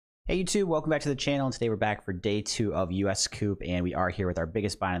Hey YouTube, welcome back to the channel. And today we're back for day 2 of USCOOP, and we are here with our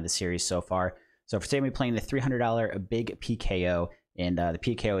biggest buy in the series so far. So for today we're playing the $300 big PKO, and the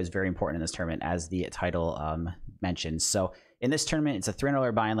PKO is very important in this tournament, as the title mentions. So in this tournament, it's a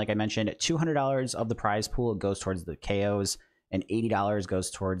 $300 buy-in, like I mentioned. $200 of the prize pool goes towards the KOs, and $80 goes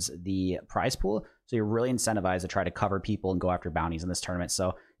towards the prize pool. So you're really incentivized to try to cover people and go after bounties in this tournament.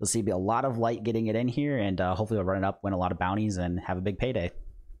 So you'll see a lot of light getting it in here, and hopefully we'll run it up, win a lot of bounties, and have a big payday.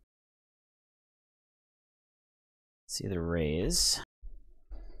 See the raise.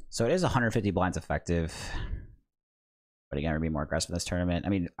 So it is 150 blinds effective. But again, we're being more aggressive in this tournament. I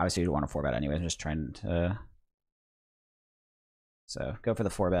mean, obviously you don't want to 4-bet anyway. I'm just trying to... So go for the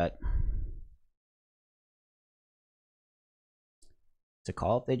 4-bet. To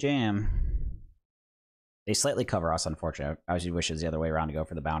call if they jam. They slightly cover us, unfortunately. I obviously wish it was the other way around to go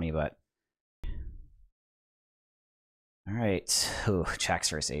for the bounty, but... Alright. Ooh, checks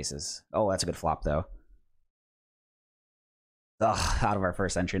versus aces. Oh, that's a good flop, though. Ugh, out of our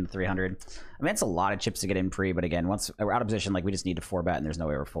first entry in the 300. I mean, it's a lot of chips to get in pre, but again, once we're out of position, like, we just need to 4-bet, and there's no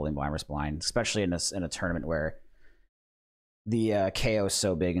way we're folding blind versus blind, especially in a tournament where the KO is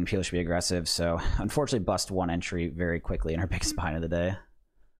so big and people should be aggressive. So, unfortunately, bust one entry very quickly in our biggest buy-in of the day.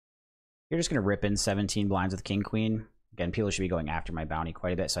 You're just going to rip in 17 blinds with King Queen. Again, people should be going after my bounty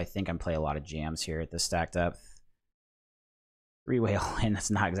quite a bit, so I think I'm playing a lot of jams here at this stacked up. 3-way all-in,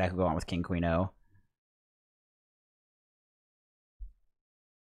 that's not exactly going on with King Queen O.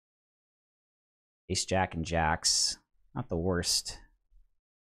 Ace, Jack, and Jacks. Not the worst.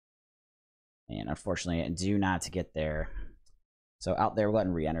 And unfortunately, I do not to get there. So out there, we're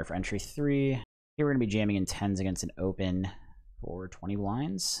letting re-enter for entry 3. Here we're going to be jamming in 10s against an open for 20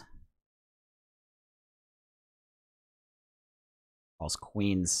 blinds. Calls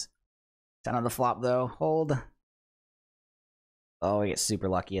queens. 10 on the flop, though. Hold. Oh, we get super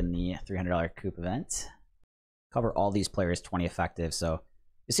lucky in the $300 coup event. Cover all these players 20 effective, so...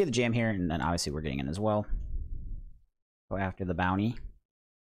 You see the jam here, and then obviously we're getting in as well. Go after the bounty.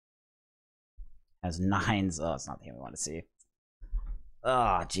 Has 9s. Oh, it's not the hand we want to see.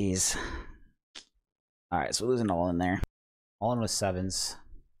 Oh, jeez. Alright, so we're losing all in there. All in with 7s.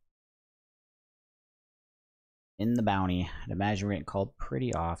 In the bounty. I'd imagine we're getting called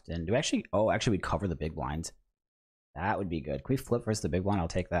pretty often. Do we actually... Oh, actually we'd cover the big blind. That would be good. Can we flip versus the big blind? I'll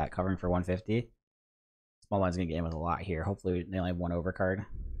take that. Covering for 150. Small blind's gonna get in with a lot here. Hopefully they only have one overcard.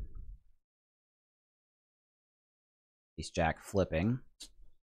 Ace Jack flipping.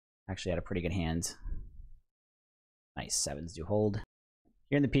 Actually had a pretty good hand. Nice, 7s do hold.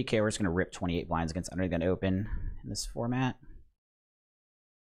 Here in the PK, we're just gonna rip 28 blinds against under the gun open in this format.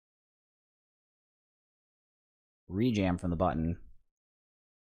 Rejam from the button.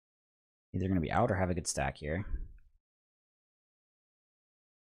 Either gonna be out or have a good stack here.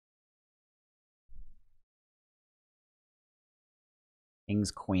 Kings,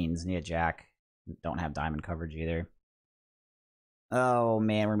 queens, need a jack. Don't have diamond coverage either. Oh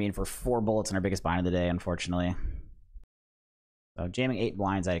man, we're meeting for 4 bullets in our biggest bind of the day, unfortunately. So jamming 8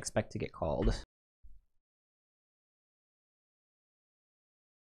 blinds, I expect to get called.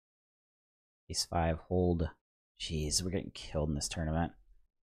 Ace 5, hold. Jeez, we're getting killed in this tournament.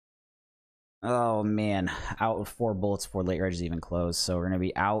 Oh man, out with 4 bullets before late reg is even closed, so we're gonna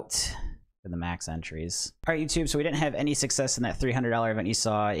be out for the max entries. All right, YouTube, so we didn't have any success in that $300 event you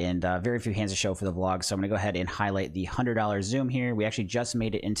saw, and very few hands to show for the vlog, so I'm going to go ahead and highlight the $100 zoom here. We actually just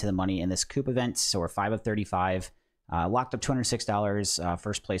made it into the money in this coup event, so we're 5 of 35. Locked up $206.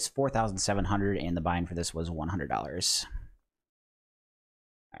 First place $4,700, and the buy-in for this was $100. All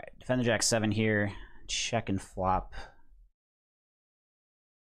right, defend the Jack 7 here. Check and flop.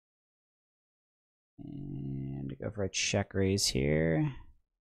 And go for a check raise here.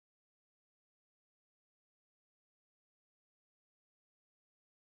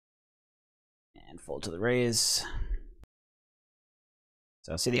 And fold to the raise.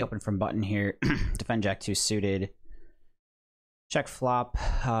 So see the open from button here. Defend Jack 2 suited. Check flop.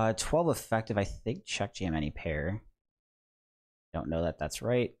 12 effective. I think check jam any pair. Don't know that that's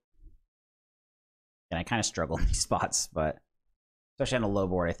right. And I kind of struggle in these spots, but especially on a low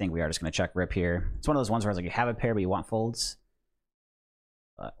board, I think we are just going to check rip here. It's one of those ones where it's like you have a pair, but you want folds.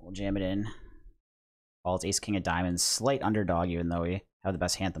 But we'll jam it in. Calls ace king of diamonds. Slight underdog, even though we have the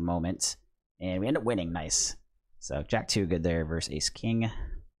best hand at the moment. And we end up winning. Nice. So Jack 2 good there versus Ace King.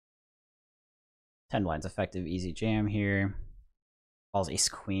 10 blinds effective. Easy jam here. Calls Ace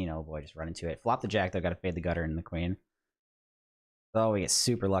Queen. Oh boy, just run into it. Flop the Jack though. Got to fade the gutter and the Queen. Oh, we get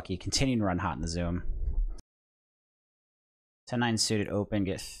super lucky. Continuing to run hot in the zoom. 10-9 suited open.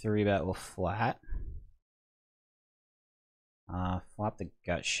 Get 3-bet with flat. Flop the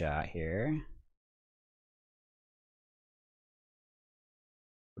gut shot here.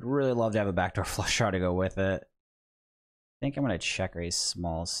 Would really love to have a backdoor flush draw to go with it. I think I'm gonna check raise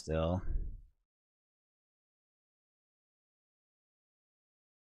small still.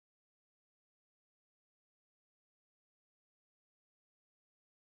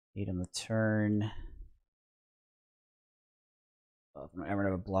 Eight on the turn. Well, if I'm ever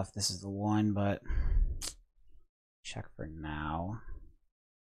gonna bluff, this is the one, but check for now.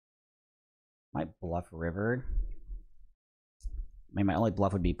 Might bluff river. I mean, my only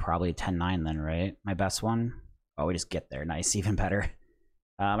bluff would be probably 10-9 then, right? My best one. Oh, we just get there. Nice, even better.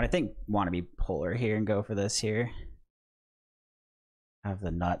 But I think want to be polar here and go for this here. Have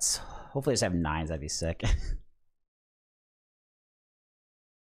the nuts. Hopefully, I just have nines. That'd be sick.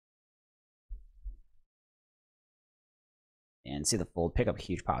 And see the fold. Pick up a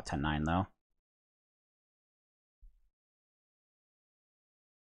huge pot 10-9 though.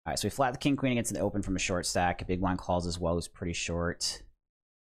 Alright, so we flat the king queen against an open from a short stack. A big blind calls as well, who's pretty short.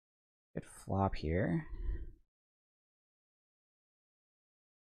 Good flop here.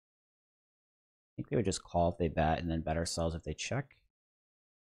 I think they would just call if they bet and then bet ourselves if they check.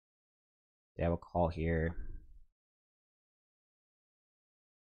 They have a call here.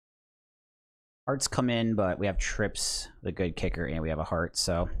 Hearts come in, but we have trips, the good kicker, and we have a heart.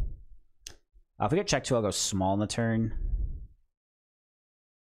 So if we get check 2, I'll go small in the turn.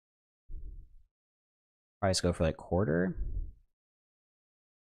 Probably just go for like quarter.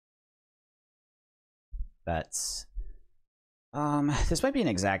 Bets. This might be an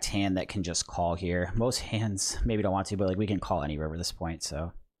exact hand that can just call here. Most hands maybe don't want to, but like we can call any river at this point,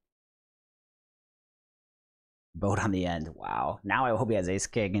 so. Boat on the end. Wow. Now I hope he has ace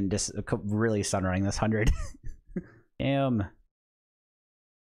king and just really sunrunning this 100. Damn.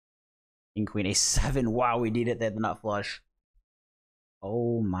 King queen ace 7. Wow, we need it. They had the nut flush.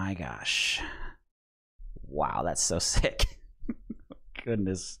 Oh my gosh. Wow, that's so sick.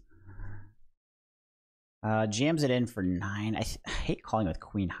 Goodness. Jams it in for 9. I hate calling with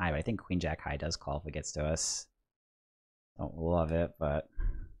queen high, but I think queen jack high does call if it gets to us. Don't love it, but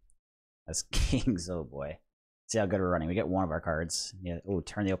that's kings. Oh boy. See how good we're running. We get one of our cards. Yeah. Oh,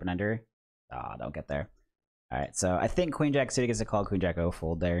 turn the open ender. Ah, don't get there. All right, so I think queen jack suited gets a call. Queen jack O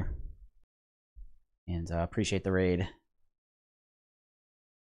fold there. And appreciate the raid.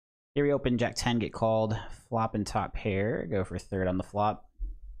 Here we open jack 10, get called. Flop and top pair. Go for third on the flop.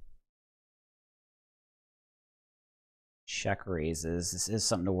 Check raises. This is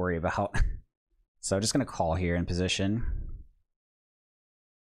something to worry about. So just gonna call here in position.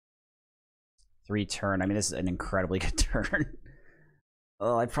 3 turn. I mean, this is an incredibly good turn.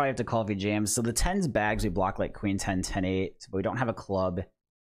 Oh, I'd probably have to call if he jams. So the 10s bags we block like queen 10, 10, 8, but we don't have a club,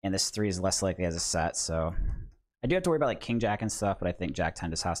 and this 3 is less likely as a set. So I do have to worry about like king jack and stuff, but I think jack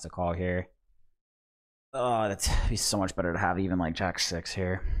 10 just has to call here. Oh, that'd be so much better to have even like jack 6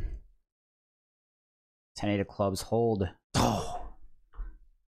 here. 10, 8 of clubs hold. Oh,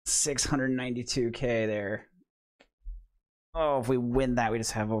 692k there. Oh, if we win that, we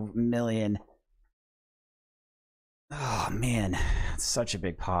just have a million. Oh man, it's such a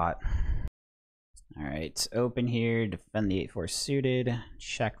big pot. All right, open here, defend the 8-4 suited,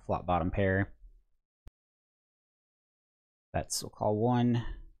 check flop bottom pair. Bets, we'll call 1.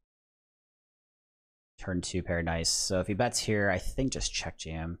 Turn 2 pair, nice. So if he bets here, I think just check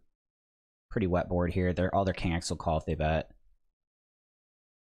jam. Pretty wet board here. All their king X will call if they bet.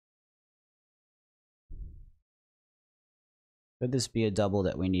 Could this be a double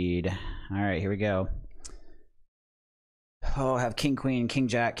that we need? All right, here we go. Oh, I have king queen, king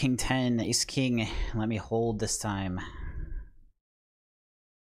jack, king 10, ace king. Let me hold this time.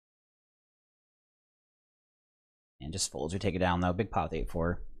 And just folds. We take it down though. Big pot with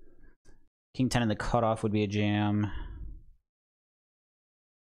 8-4. King 10 in the cutoff would be a jam.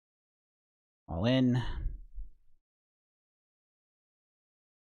 All in.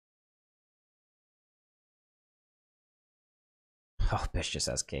 Oh, Bish just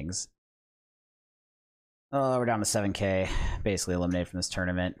has kings. Oh, we're down to 7k. Basically eliminated from this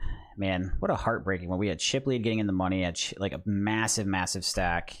tournament. Man, what a heartbreaking one. We had chip lead getting in the money. Had like a massive, massive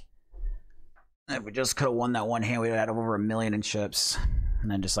stack. If we just could have won that one hand, we would have had over 1 million in chips. And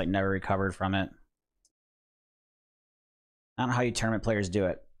then just like never recovered from it. I don't know how you tournament players do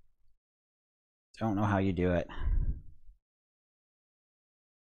it. Don't know how you do it.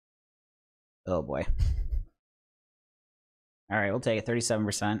 Oh boy. All right, we'll take it.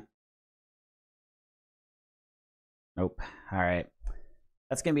 37%. Nope. All right.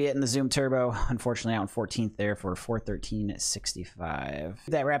 That's going to be it in the Zoom Turbo. Unfortunately, out on 14th there for 413.65.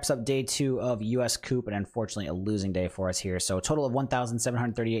 That wraps up day 2 of USCOOP, and unfortunately a losing day for us here. So a total of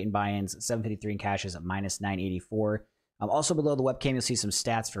 1,738 in buy-ins, 753 in cashes, at minus 984. Also below the webcam, you'll see some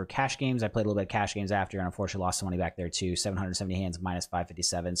stats for cash games. I played a little bit of cash games after, and unfortunately lost some money back there too. 770 hands, minus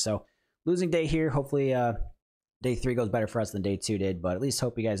 557. So losing day here. Hopefully day 3 goes better for us than day 2 did, but at least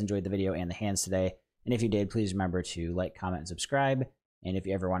hope you guys enjoyed the video and the hands today. And if you did, please remember to like, comment, and subscribe. And if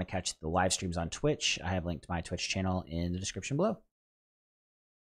you ever want to catch the live streams on Twitch, I have linked to my Twitch channel in the description below.